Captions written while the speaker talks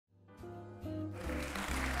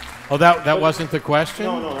Oh, that wasn't the question?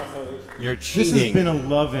 No. You're This cheating. has been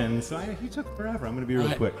 11, so he took forever. I'm going to be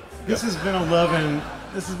real quick. This has been 11.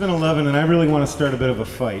 This has been 11, and I really want to start a bit of a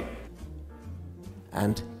fight.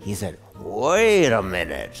 And he said, "Wait a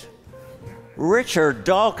minute. Richard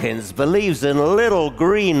Dawkins believes in little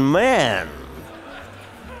green men."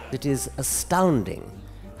 It is astounding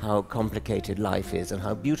how complicated life is and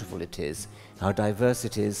how beautiful it is, how diverse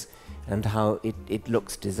it is, and how it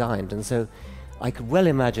looks designed. And so I could well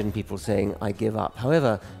imagine people saying, "I give up."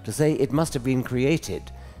 However, to say it must have been created,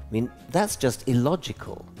 I mean, that's just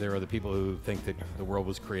illogical. There are the people who think that the world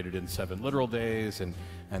was created in 7 literal days and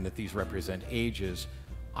that these represent ages.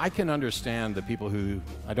 I can understand the people who,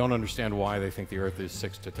 I don't understand why they think the Earth is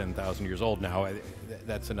 6,000 to 10,000 years old now.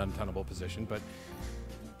 That's an untenable position. But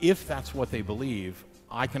if that's what they believe,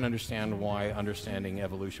 I can understand why understanding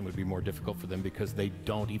evolution would be more difficult for them, because they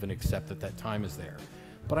don't even accept that that time is there.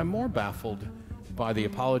 But I'm more baffled by the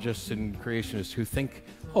apologists and creationists who think,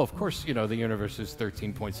 oh, of course, you know, the universe is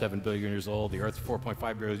 13.7 billion years old, the Earth's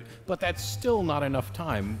 4.5 billion, but that's still not enough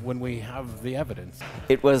time when we have the evidence.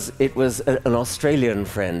 It was an Australian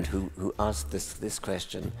friend who asked this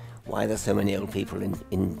question, why there's so many old people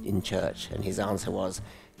in church, and his answer was,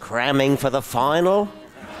 cramming for the final?